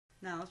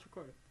No, let's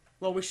record it.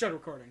 Well, we should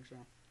recording, so.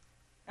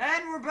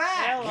 And we're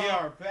back! Hello. We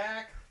are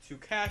back to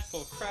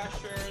Cashflow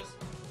Crashers.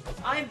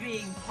 I'm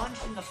being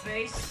punched in the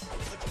face.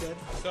 That's good.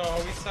 So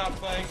we stopped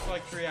playing for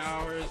like 3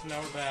 hours, now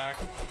we're back.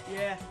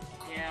 Yeah.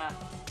 Yeah.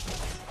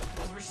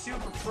 Because we're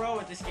super pro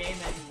at this game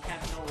and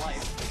have no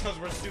life. Because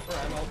we're super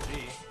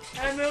MLG.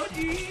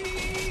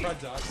 MLG!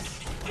 Products.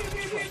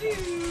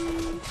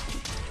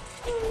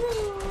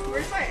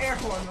 Where's my air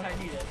horn when I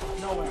need it?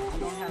 Nowhere. We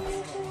don't have an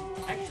air horn.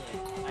 Actually,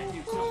 I do.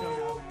 We don't have So an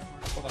air horn.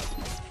 Hold on.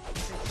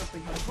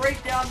 Something else.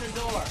 break down the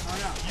door. Oh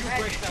no. You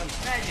Magic, break down.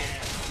 Magic.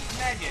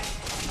 Magic.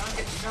 Not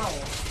get no.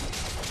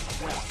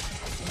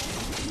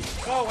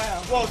 Oh wow.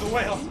 Whoa, the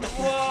whale.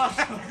 Whoa!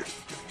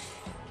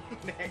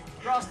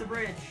 Cross the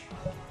bridge.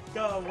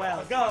 Go well.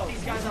 Let's Go. fuck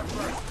these guys up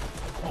first.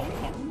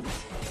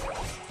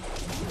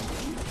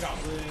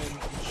 Goblins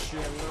and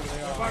shit, whatever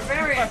they are.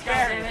 Barbarians,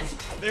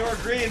 goddammit. They were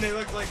green, they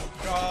looked like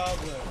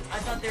goblins. I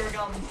thought they were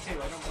goblins too.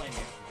 I don't blame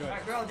you. Good.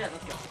 Alright, we're all dead.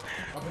 Let's go.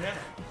 A banana.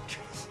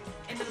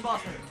 Into the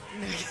boss room.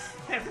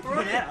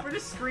 Banana. We're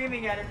just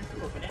screaming at him.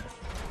 Ooh, banana.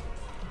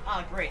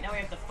 Ah, great. Now we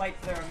have to fight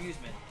for their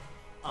amusement.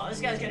 Oh, this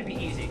guy's gonna be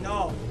easy.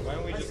 No. Why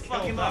don't we Let's just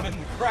fuck kill him them up. in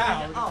the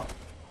crowd? Oh.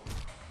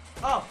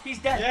 Oh, he's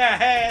dead. Yeah,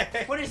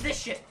 hey! What is this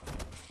shit?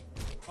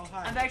 Oh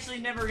hi. I've actually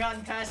never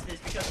gotten past this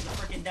because of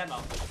the freaking demo.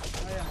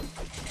 Oh yeah.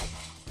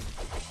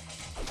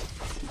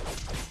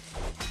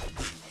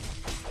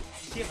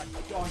 See if I.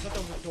 Oh, I thought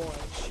that was a door.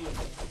 Shield.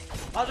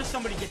 I'll just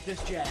somebody get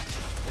this jack.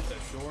 It's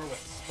a door with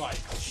spikes.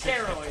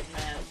 Steroids,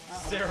 man.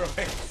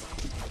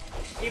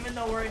 Steroids. Even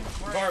though we're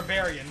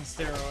Barbarian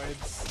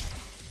steroids.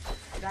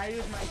 Did I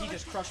use my? He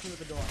just crushed me with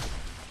the door.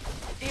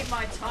 in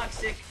my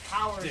toxic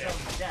powers Dick.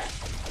 of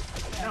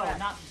death. No, Yeah.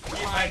 not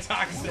Eat my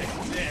toxic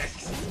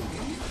dicks.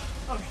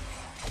 Okay.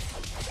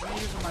 I'm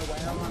using my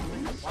whale on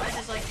things. Why is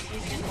this like the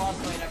easiest boss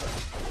fight ever?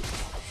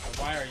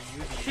 Why are you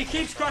the... He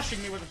keeps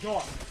crushing me with a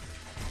door.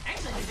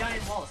 Actually, the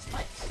giant wall of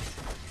spikes.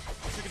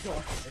 It's like a door.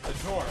 It's a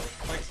door with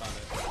spikes on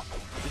it.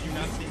 Did you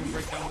not see him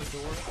break down the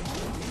door?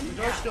 The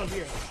door's still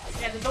here.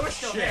 Yeah, the door's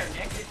still Shit.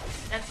 there, Nick.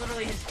 That's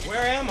literally his.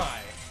 Where am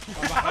I? I'm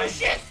Oh behind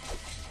shit!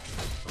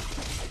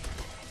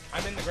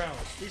 I'm in the ground.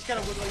 You just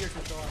gotta wiggle your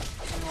controller.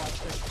 And watch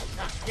this.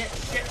 Nah, get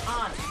shit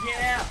on.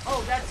 Yeah.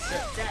 Oh, that's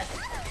death.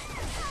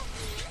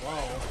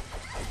 Whoa.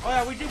 Oh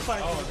yeah, we do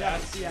fight Oh, to the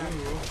death that's at the end.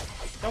 you.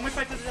 Don't we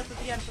fight to the death at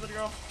the end for the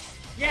girl?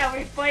 Yeah,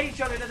 we fight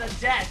each other to the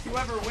death.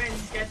 Whoever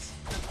wins gets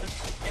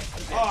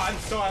the Oh, I'm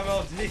so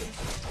MLG.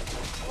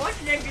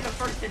 Wouldn't Nick be the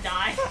first to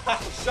die?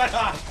 Shut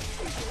up.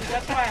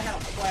 That's why I had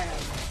a plan.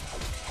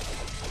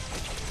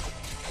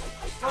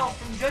 Well,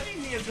 from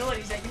judging the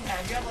abilities that you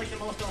have like the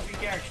most OP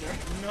character.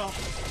 No.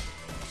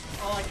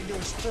 All I can do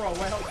is throw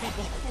away other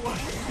people.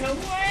 No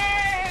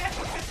way!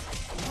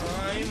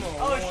 I'm a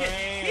Oh shit!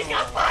 whale. He's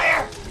got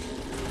fire!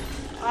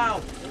 Ow.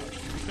 You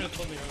could have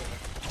told me earlier.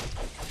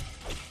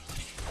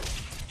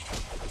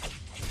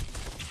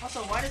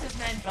 Also, why does this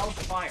man belch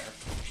fire?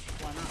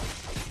 Why not?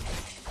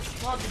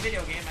 Well, it's a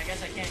video game. I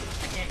guess I can't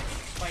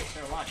fight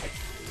their logic.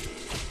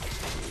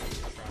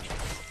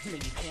 I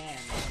mean, you can.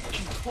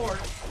 In court.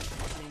 I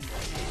mean, you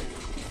can.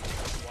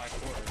 Why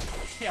quarter?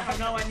 Yeah, I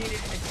know I needed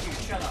an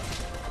excuse. Shut up.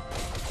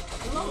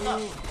 You leveled up.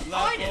 Ooh, Oh,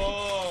 I did.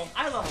 level.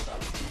 I leveled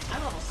up.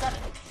 I'm level 7.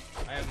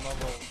 I am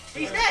level.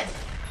 He's dead!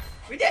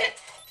 We did it!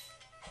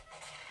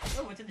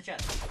 Oh, what's in the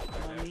chest?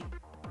 Money.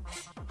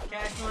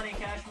 Cash money,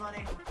 cash money.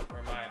 Where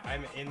am I?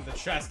 I'm in the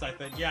chest, I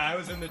think. Yeah, I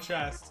was in the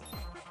chest.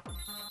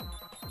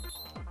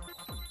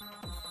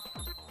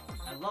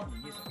 I love the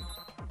music.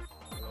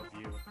 I love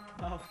you.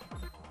 Oh.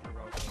 You're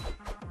welcome.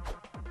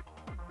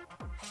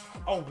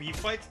 Oh, we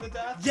fight to the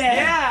death?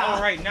 Yeah!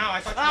 Oh, right now. I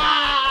thought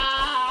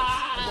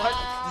Ah!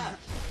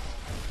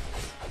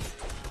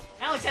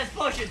 Alex has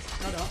potions!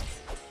 No, no.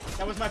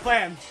 That was my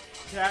plan.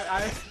 Yeah,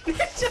 I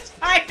just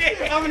hiding.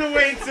 I'm gonna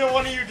wait until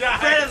one of you dies.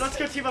 Brandon, let's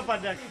go team up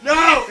on deck.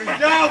 No!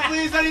 No,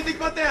 please, anything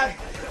but that!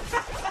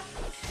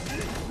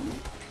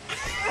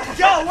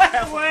 Go,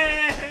 well.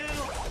 Well!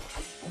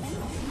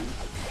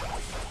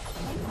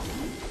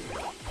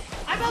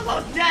 I'm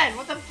almost dead!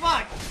 What the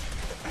fuck?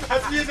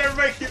 That's because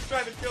everybody keeps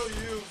trying to kill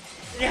you.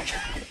 Yeah,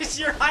 because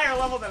you're higher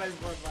level than I was,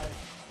 buddy.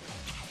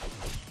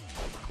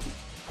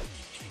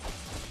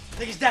 I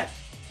think he's dead.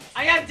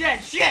 I am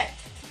dead! Shit!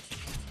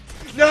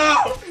 No!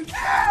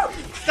 No!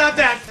 Stop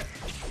that!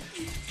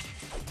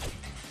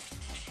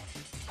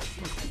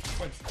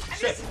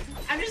 Shit.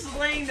 I'm just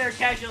laying there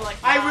casual like,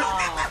 I oh,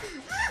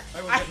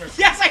 will get her.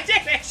 Yes, I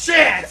did it.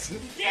 Shit!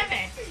 damn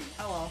it!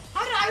 Hello.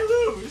 How did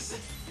I lose? Did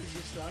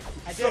you suck?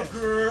 I did.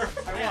 Sucker!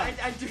 I won.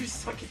 I do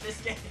suck at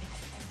this game.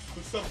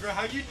 What's up, girl?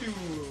 How you doing?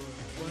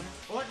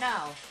 What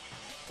now?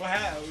 Well,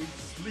 how? We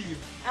just leave.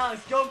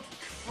 Alex, go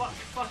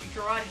fucking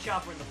karate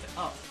chopper in the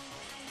oh.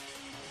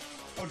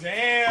 Oh,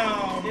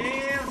 damn!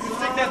 Damn, You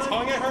stick that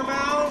tongue in her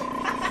mouth?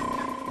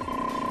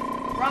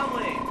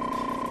 Probably.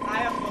 I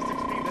have the most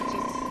extreme. That's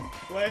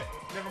just. What?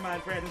 Never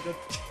mind. Brandon did.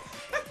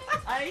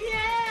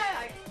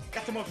 Yeah!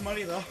 Got the most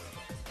money though.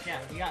 Yeah,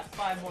 we got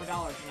 $5 more than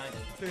I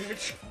did.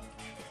 Bitch.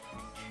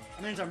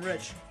 That means I'm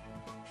rich.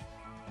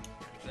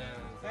 Hey,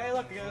 Hey,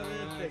 look, I got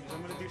little things.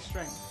 I'm gonna do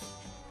strength.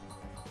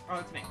 Oh,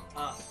 it's me.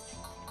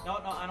 No,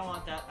 I don't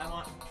want that. I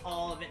want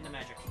all of it in the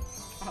magic.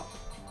 Oh,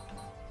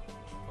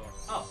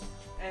 Oh,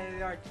 and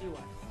the RT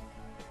one.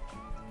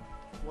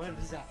 What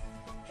is that?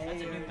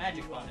 that's a new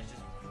magic one. It's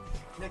just,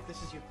 Nick,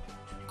 this is you.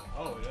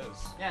 Oh, it is.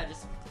 yeah,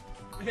 just,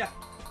 Yeah.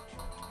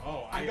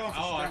 Oh, I'm going for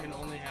I strength. can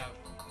only have.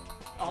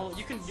 Oh,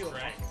 you can do it.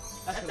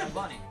 Strength. That's that's what a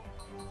bunny.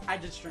 I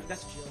did strength.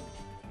 That's agility.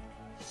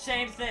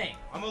 Same thing.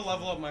 I'm gonna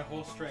level up my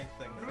whole strength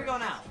thing. Where do we go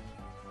now?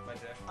 My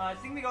dick. I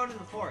think we go into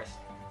the forest.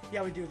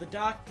 Yeah, we do. The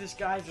doc, this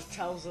guy just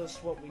tells us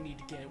what we need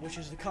to get, which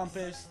is the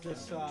compass,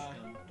 this, That's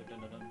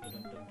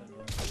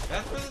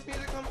where this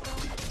music comes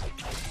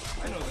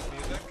from? I know this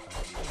music.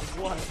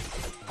 what?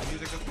 The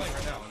music that's playing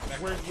right now. In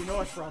fact, Where do you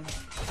know it from?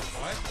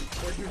 what?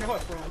 Where do you know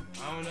it from?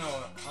 I don't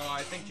know.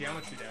 I think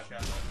Geometry Dash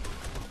has it.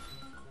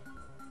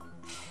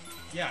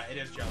 Yeah, it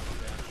is Geometry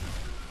Dash.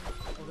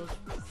 Oh, those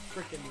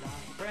freaking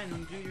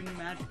Brandon, do your new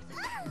magic.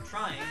 I'm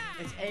trying.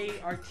 It's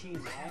A-R-T,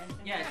 right?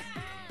 Yeah,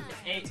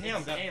 it's Damn,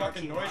 it's that A-R-T-Y.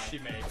 fucking noise she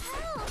made.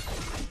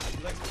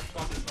 She likes to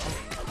fucking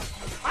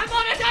phone. I'm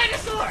on a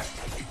dinosaur!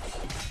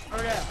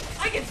 Oh, yeah.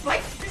 I can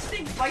bite, this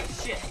thing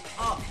bites shit.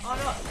 Oh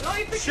no. No,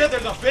 he picked Shit,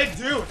 there's a big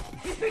dude!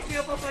 He picked me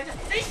up off my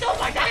dinosaur. They stole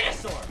my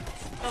dinosaur!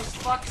 Those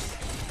fucks.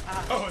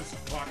 Oh, it's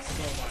fuck,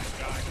 oh my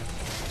god.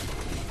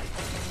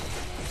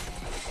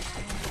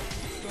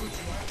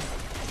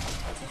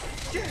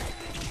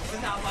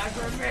 Without my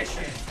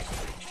permission.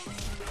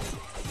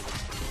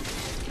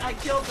 I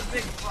killed the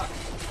big fuck.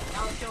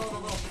 Now I'll kill the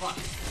little fuck.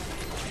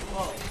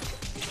 Whoa.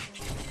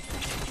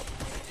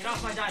 Get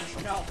off my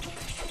dinosaur. No.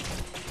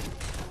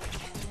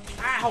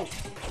 Ow!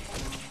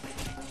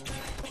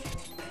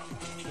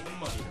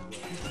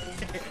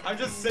 I'm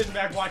just sitting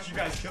back watching you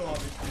guys kill all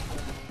these people.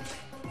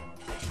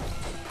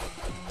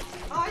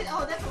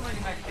 Oh, that's what my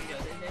new magic thing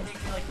does. It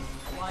makes me like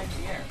fly in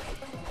the air.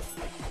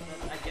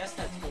 I guess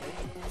that's cool.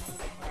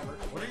 Whatever.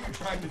 What are you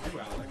trying to do,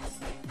 Alex?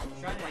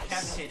 I'm trying to like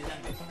capitate his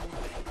enemies.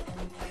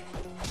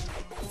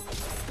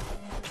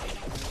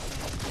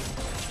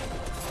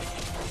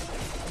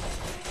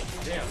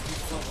 Damn,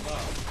 he's leveled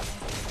up.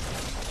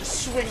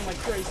 Just swinging like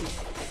crazy.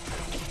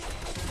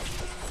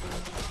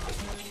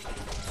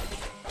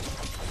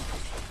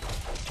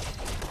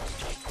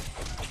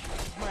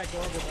 My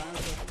adorable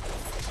dinosaur.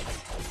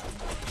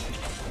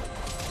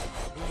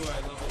 Ooh, I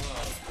level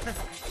up.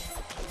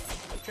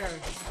 Cherry,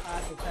 I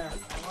have a pair.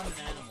 I want an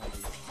animal.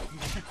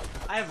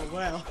 I have a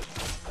whale.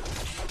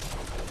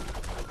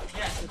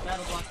 Yes, the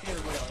Battle Block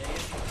Theater whale,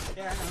 idiot.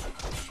 Yeah, I know.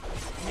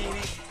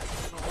 Maybe.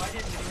 Well, why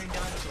didn't the green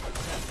dinosaur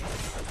accept me?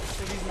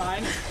 If he's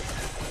mine.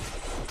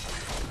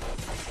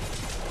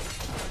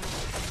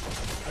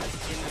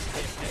 In this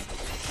game, pick.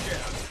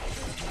 Shit.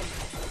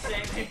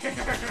 Same here.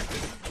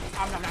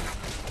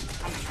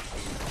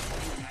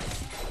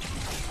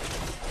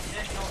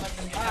 Nick, don't let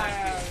them get back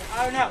to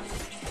I don't know.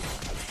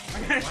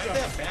 I'm gonna Why do show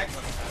they have bags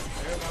on their head?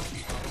 They're about to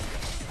be fun.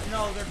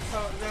 No,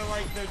 they're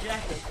like, they're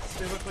jackets.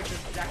 They look like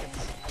they're jackets.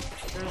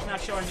 They're just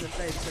not showing their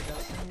face, I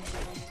guess.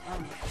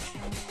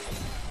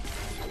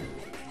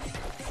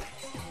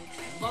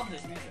 Love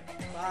this music.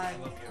 Bye.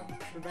 I love you.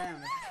 The band.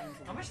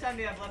 How much time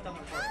do you have left on the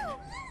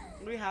recording?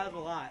 We have a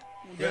lot.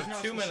 We There's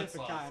have no 2 minutes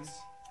specific left. time.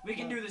 We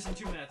can do this in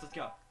 2 minutes. Let's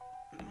go.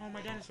 Oh,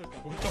 my dinosaur's gone.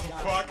 What the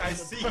Got fuck? it. I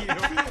see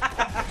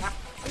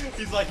you.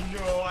 He's like,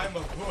 no, I'm a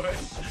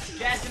bush.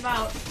 Gas him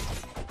out.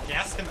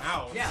 Gas him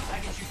out. Yeah, I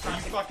can shoot Are you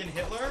toxic. fucking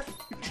Hitler?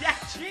 Yeah,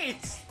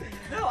 jeez.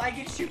 No, I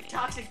can shoot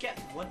toxic gas.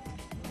 What?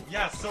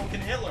 Yeah, so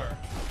can Hitler.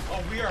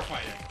 Oh, we are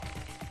fighting.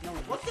 No,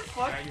 What the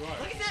fuck? Yeah, you are.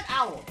 Look at that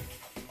owl.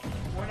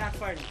 we're not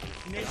fighting.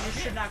 You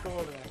should not go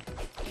over there.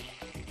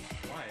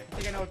 Why? I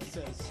think I know what this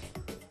is.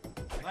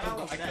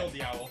 I killed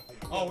the owl.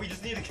 Oh, we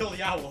just need to kill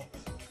the owl.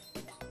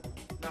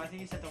 No, I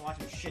think you just have to watch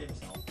him shit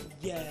himself.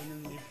 Yeah,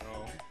 and then leave.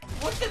 Oh.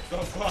 What the?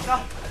 The fuck?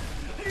 No.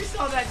 You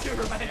saw that too,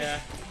 right? Yeah.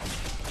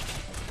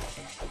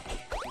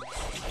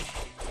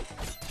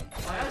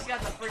 I just got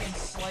the friggin'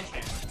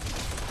 sledgehammer.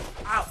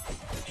 Ow.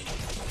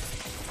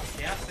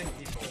 Gassing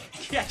people.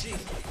 Yeah, jeez.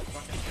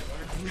 Fucking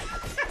Hitler.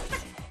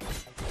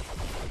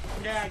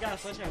 Yeah, I got a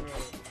sledgehammer.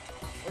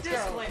 Let's go.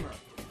 Disclaimer.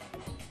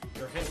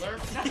 You're Hitler?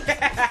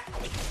 Yeah.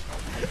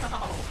 No.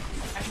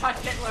 I'm not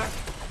Hitler.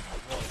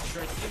 Well, it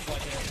sure seems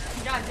like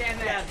it. God damn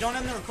that. Yeah, don't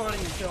end the recording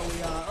until we,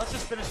 let's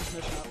just finish this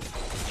mission up.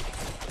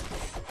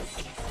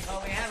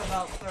 Oh, we have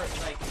about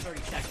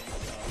 30 seconds,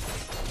 so.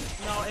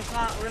 No, it's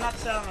not, we're not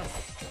set on a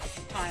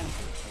time.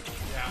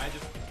 Yeah, I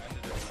just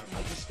ended it.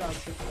 We just start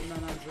to, no,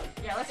 no,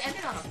 Yeah, let's end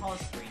it on a pause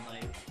screen,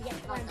 like. Yeah,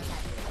 one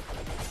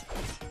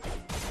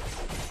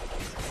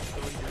So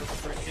you're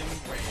freaking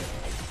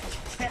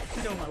brave. can't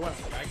kill my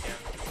weapon. I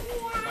can't.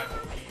 My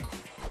whole team.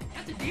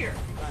 That's a deer.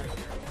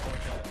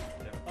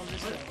 I'll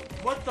just,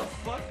 What the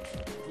fuck?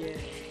 yeah.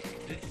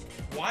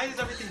 Why is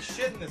everything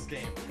shit in this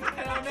game?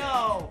 I don't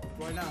know.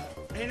 Why not?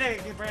 Hey,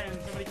 Nick, hey, Brandon,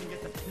 somebody can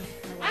get the,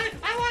 I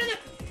wanted to.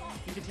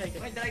 you can take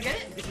it. Wait, did I get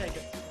it? You can take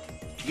it.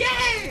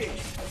 Yay!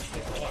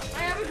 What?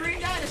 I have a green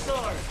dinosaur.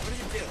 What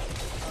does it do?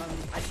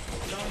 I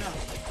don't know.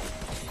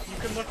 You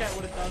can look at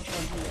what it does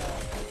when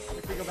he,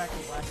 if we go back to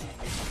the last one?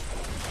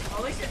 Well,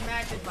 at least it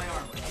matches my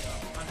armor, so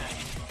I'm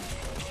happy.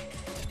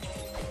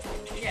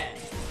 Yeah.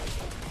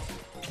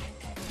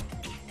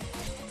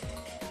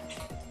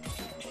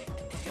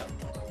 Go.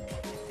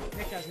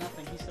 Nick has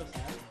nothing. He's so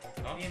sad.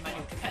 Oh, Me and my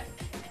new pet.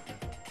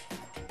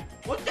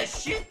 What the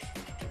shit?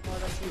 Oh,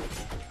 that's you.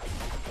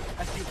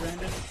 That's you,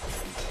 Brandon.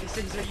 These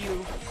things are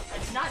you.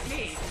 It's not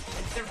me.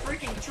 It's the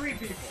freaking tree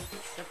people.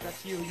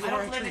 That's you. You I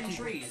are don't a live tree in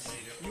people. trees.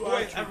 You Oh, are a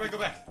wait, tree everybody go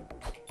back. people.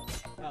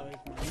 Oh,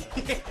 it's mine.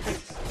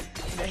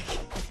 Nick.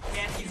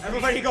 Man, you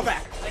Everybody greedy, go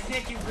back. like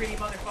Nick, you greedy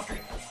motherfucker.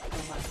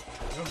 Oh, mine.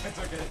 No, it's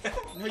okay.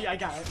 No, yeah, I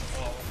got it.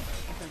 Oh.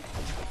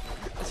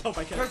 Let's hope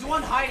I can. There's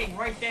one hiding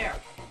right there.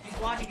 He's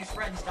watching his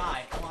friends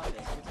die. I want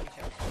this. Let's take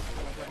a check.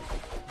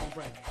 Don't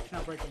break. It's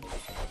not breaking.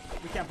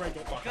 We can't break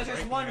it. Because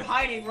there's one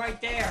hiding right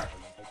there.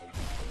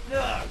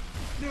 Ugh.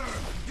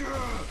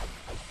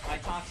 My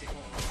toxic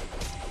one.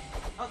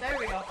 Oh, there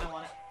we go. I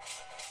want it.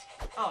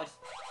 Oh,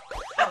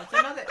 it's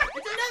another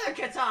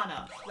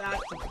katana.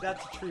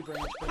 That's a tree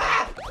branch.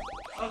 Ah!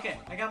 Okay,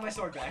 I got my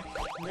sword back.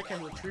 Nick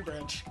has a tree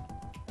branch.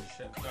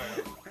 Shit.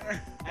 Alright.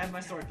 I have my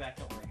sword back.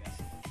 Don't worry,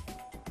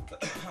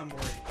 guys. I'm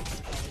worried.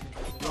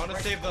 You want to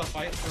save the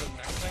fight for the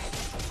next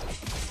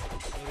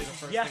thing? It'll be the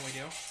first Yes. thing we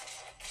do.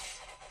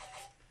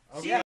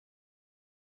 Okay. See,